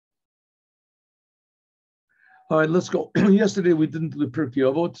All right, let's go. Yesterday we didn't do the Pirki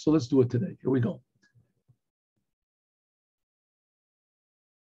Avot, so let's do it today. Here we go.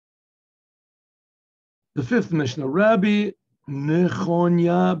 The fifth Mishnah, Rabbi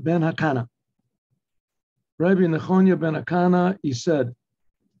Nechonya ben Hakana. Rabbi Nechonya ben Hakana, he said,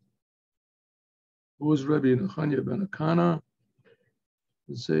 who was Rabbi Nechonya ben Hakana?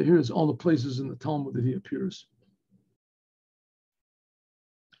 Let's say here's all the places in the Talmud that he appears.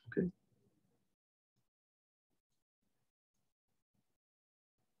 Okay.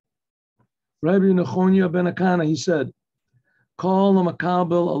 Rabbi Nechonya ben Hakana, he said, Call the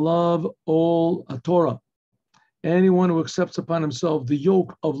makabel alav ol Torah. Anyone who accepts upon himself the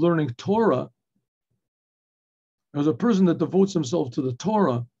yoke of learning Torah, as a person that devotes himself to the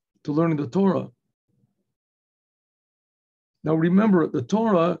Torah, to learning the Torah. Now remember, the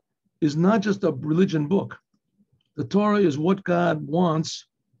Torah is not just a religion book. The Torah is what God wants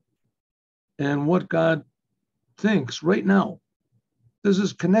and what God thinks right now. This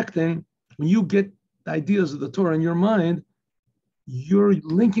is connecting. When you get the ideas of the Torah in your mind, you're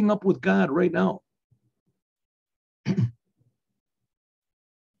linking up with God right now. It's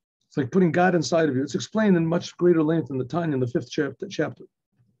like putting God inside of you. It's explained in much greater length in the Tanya in the 5th chapter. It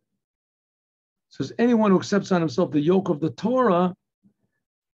says, anyone who accepts on himself the yoke of the Torah,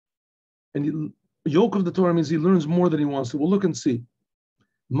 and yoke of the Torah means he learns more than he wants to. We'll look and see.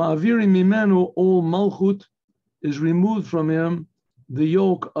 Ma'aviri mimenu ol malchut is removed from him the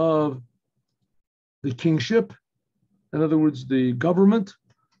yoke of the kingship, in other words, the government,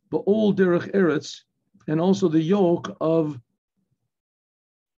 but ol derech eretz, and also the yoke of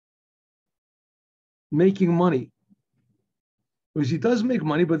making money. Because he does make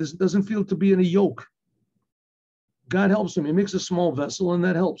money, but this doesn't feel to be in a yoke. God helps him. He makes a small vessel, and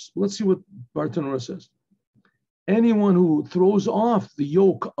that helps. Let's see what Bartanura says. Anyone who throws off the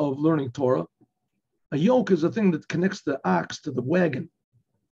yoke of learning Torah, a yoke is a thing that connects the ox to the wagon.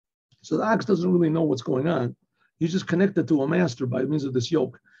 So the ox doesn't really know what's going on. He's just connected to a master by means of this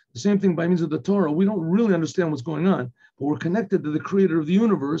yoke. The same thing by means of the Torah. We don't really understand what's going on, but we're connected to the creator of the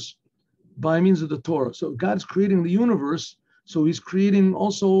universe by means of the Torah. So God's creating the universe, so he's creating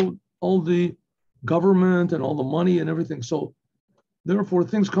also all the government and all the money and everything. So therefore,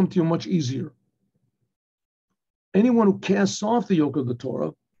 things come to you much easier. Anyone who casts off the yoke of the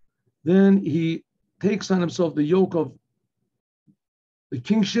Torah, then he takes on himself the yoke of the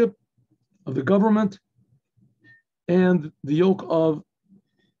kingship, of the government, and the yoke of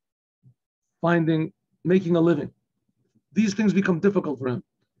making a living. These things become difficult for him.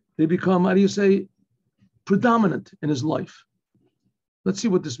 They become, predominant in his life. Let's see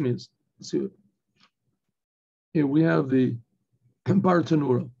what this means. Let's see it. Here we have the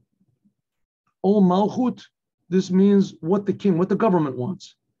Bartanura. Ol Malchut, this means what the government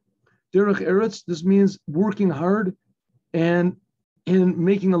wants. Derech Eretz, this means working hard and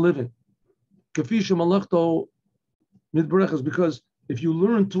making a living. Kafisha Malachto Midberechas, because if you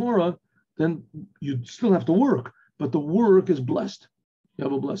learn Torah, then you still have to work, but the work is blessed. You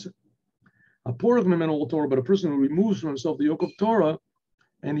have a blessing. A porach memenu Torah, but a person who removes from himself the yoke of Torah,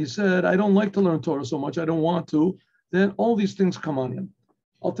 and he said, I don't like to learn Torah so much, I don't want to, then all these things come on him.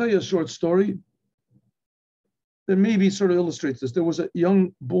 I'll tell you a short story that maybe sort of illustrates this. There was a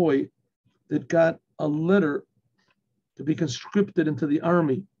young boy that got a letter to be conscripted into the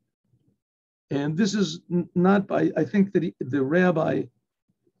army. And this is not by, I think that the rabbi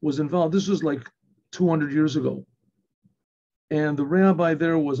was involved. This was like 200 years ago. And the rabbi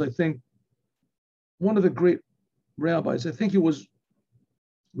there was, I think, one of the great rabbis. I think it was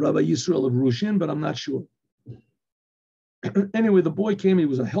Rabbi Yisrael of Rushin, but I'm not sure. Anyway, the boy came, he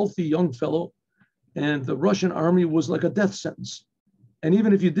was a healthy young fellow, and the Russian army was like a death sentence. And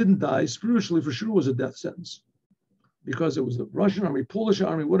even if you didn't die, spiritually for sure it was a death sentence. Because it was the Russian army, Polish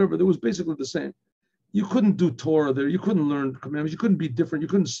army, whatever, it was basically the same. You couldn't do Torah there, you couldn't learn commandments, you couldn't be different, you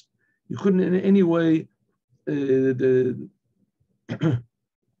couldn't in any way as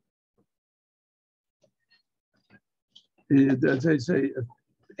I say,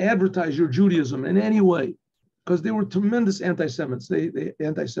 advertise your Judaism in any way, because they were tremendous anti-Semites. They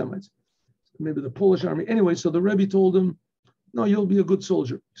anti-Semites. Maybe the Polish army. Anyway, so the Rebbe told him, "No, you'll be a good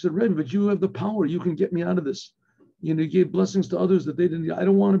soldier." He said, "Rebbe, but you have the power. You can get me out of this. You know, you gave blessings to others that they didn't. I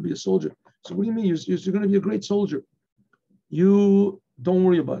don't want to be a soldier." So what do you mean? You're going to be a great soldier. You don't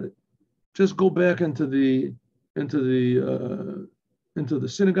worry about it. Just go back into the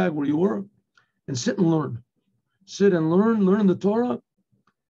synagogue where you were, and sit and learn. Sit and learn the Torah,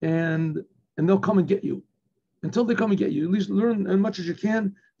 and they'll come and get you. Until they come and get you, at least learn as much as you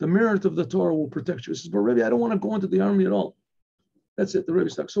can. The merit of the Torah will protect you. He says, "But Rebbe, I don't want to go into the army at all." That's it. The Rebbe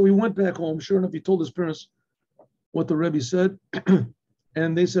stuck. So he went back home. Sure enough, he told his parents, what the Rebbe said,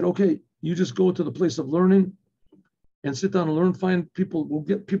 and they said, okay, you just go to the place of learning and sit down and learn. Find people. We'll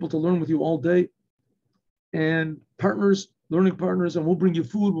get people to learn with you all day, and partners, learning partners, and we'll bring you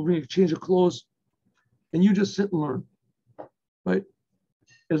food. We'll bring you a change of clothes, and you just sit and learn, right?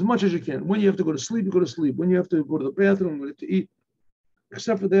 As much as you can. When you have to go to sleep, you go to sleep. When you have to go to the bathroom, when you have to eat.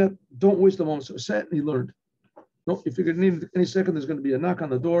 Except for that, don't waste a moment. So he sat and he learned. No, you figured any second there's going to be a knock on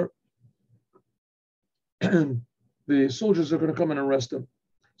the door, and the soldiers are going to come and arrest him.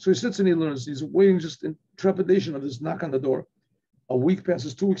 So he sits and he learns. He's waiting just in trepidation of this knock on the door. A week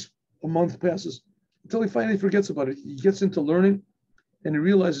passes, 2 weeks, a month passes, until he finally forgets about it. He gets into learning, and he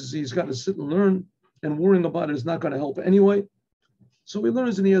realizes he's got to sit and learn, and worrying about it is not going to help anyway. So he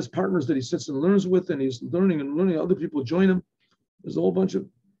learns, and he has partners that he sits and learns with, and he's learning and learning. Other people join him. There's a whole bunch of,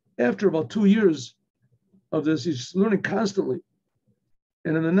 after about 2 years of this, he's learning constantly.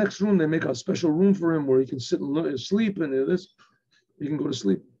 And in the next room, they make a special room for him where he can sit and learn, sleep, and this, he can go to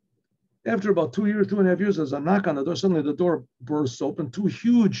sleep. After about 2 years, 2.5 years, there's a knock on the door. Suddenly the door bursts open. 2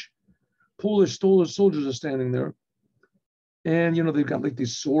 huge Polish soldiers are standing there. And, they've got like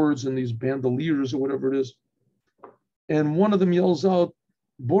these swords and these bandoliers or whatever it is. And one of them yells out,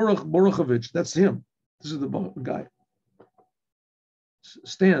 Borochovich, that's him. This is the guy.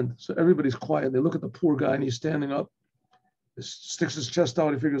 Stand. So everybody's quiet. They look at the poor guy, and he's standing up. He sticks his chest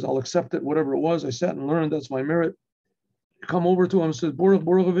out. He figures, I'll accept it, whatever it was. I sat and learned. That's my merit. Come over to him and says,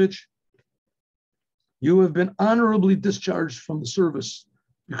 Borochovich, you have been honorably discharged from the service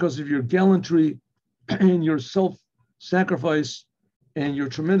because of your gallantry and your self-sacrifice and your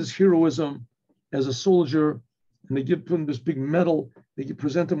tremendous heroism as a soldier. And they give him this big medal. They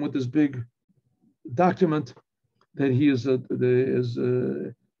present him with this big document that he is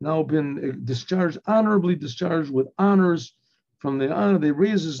now been discharged, honorably discharged with honors from the honor. They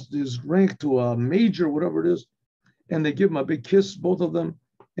raise his rank to a major, whatever it is, and they give him a big kiss, both of them,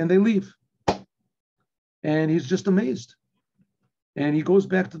 and they leave. And he's just amazed. And he goes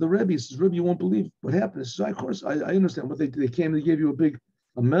back to the Rebbe. He says, Rebbe, you won't believe what happened. He says, of course, I understand. What they came, they gave you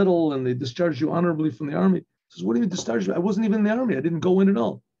a medal, and they discharged you honorably from the army. He says, what do you mean discharged you? I wasn't even in the army. I didn't go in at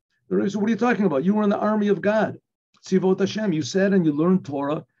all. The Rebbe said, what are you talking about? You were in the army of God. Tzivot Hashem. You sat and you learned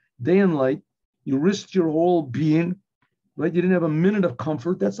Torah day and night. You risked your whole being, right? You didn't have a minute of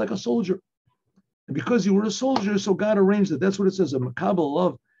comfort. That's like a soldier. And because you were a soldier, so God arranged it. That's what it says. A makabel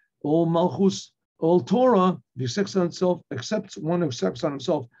of all malchus, all Torah, if he accepts on himself, one who accepts on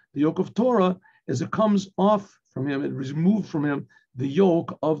himself the yoke of Torah, as it comes off from him, it is removed from him the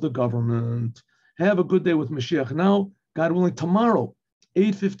yoke of the government. Have a good day with Mashiach. Now, God willing, tomorrow,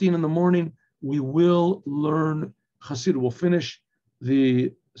 8:15 in the morning, we will learn Chassidut. We'll finish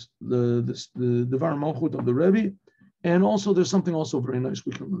the Devar Malchut of the Rebbe, and also there's something also very nice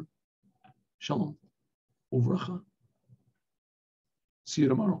we can learn. Shalom. Uvracha. See you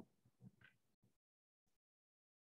tomorrow.